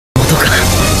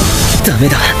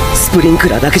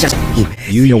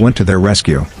Yuya went to their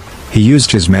rescue. He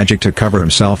used his magic to cover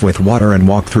himself with water and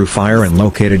walked through fire and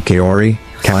located Kaori,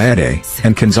 Kaede,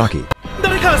 and Kanzaki.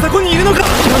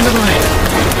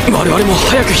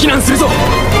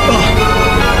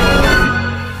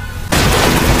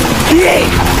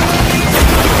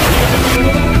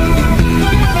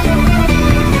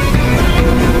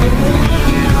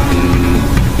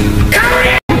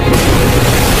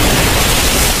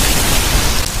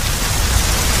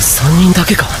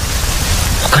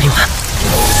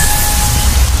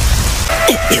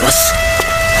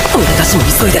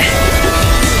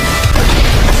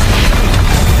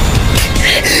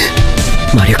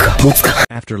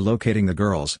 After locating the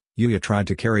girls, Yuya tried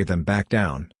to carry them back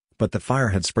down, but the fire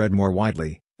had spread more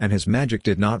widely, and his magic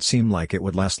did not seem like it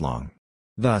would last long.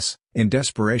 Thus, in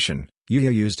desperation,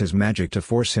 Yuya used his magic to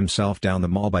force himself down the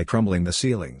mall by crumbling the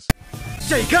ceilings.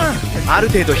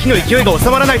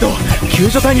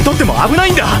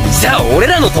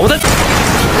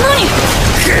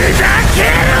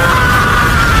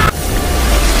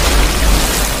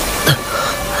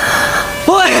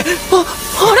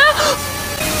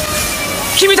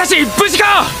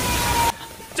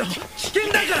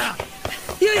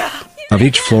 Of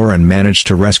each floor and managed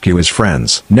to rescue his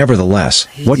friends. Nevertheless,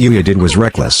 what Yuya did was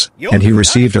reckless, and he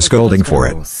received a scolding for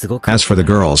it. As for the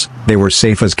girls, they were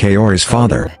safe as Kaori's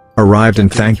father arrived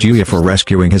and thanked Yuya for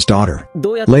rescuing his daughter.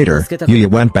 Later, Yuya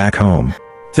went back home.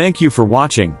 Thank you for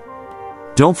watching.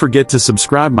 Don't forget to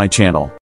subscribe my channel.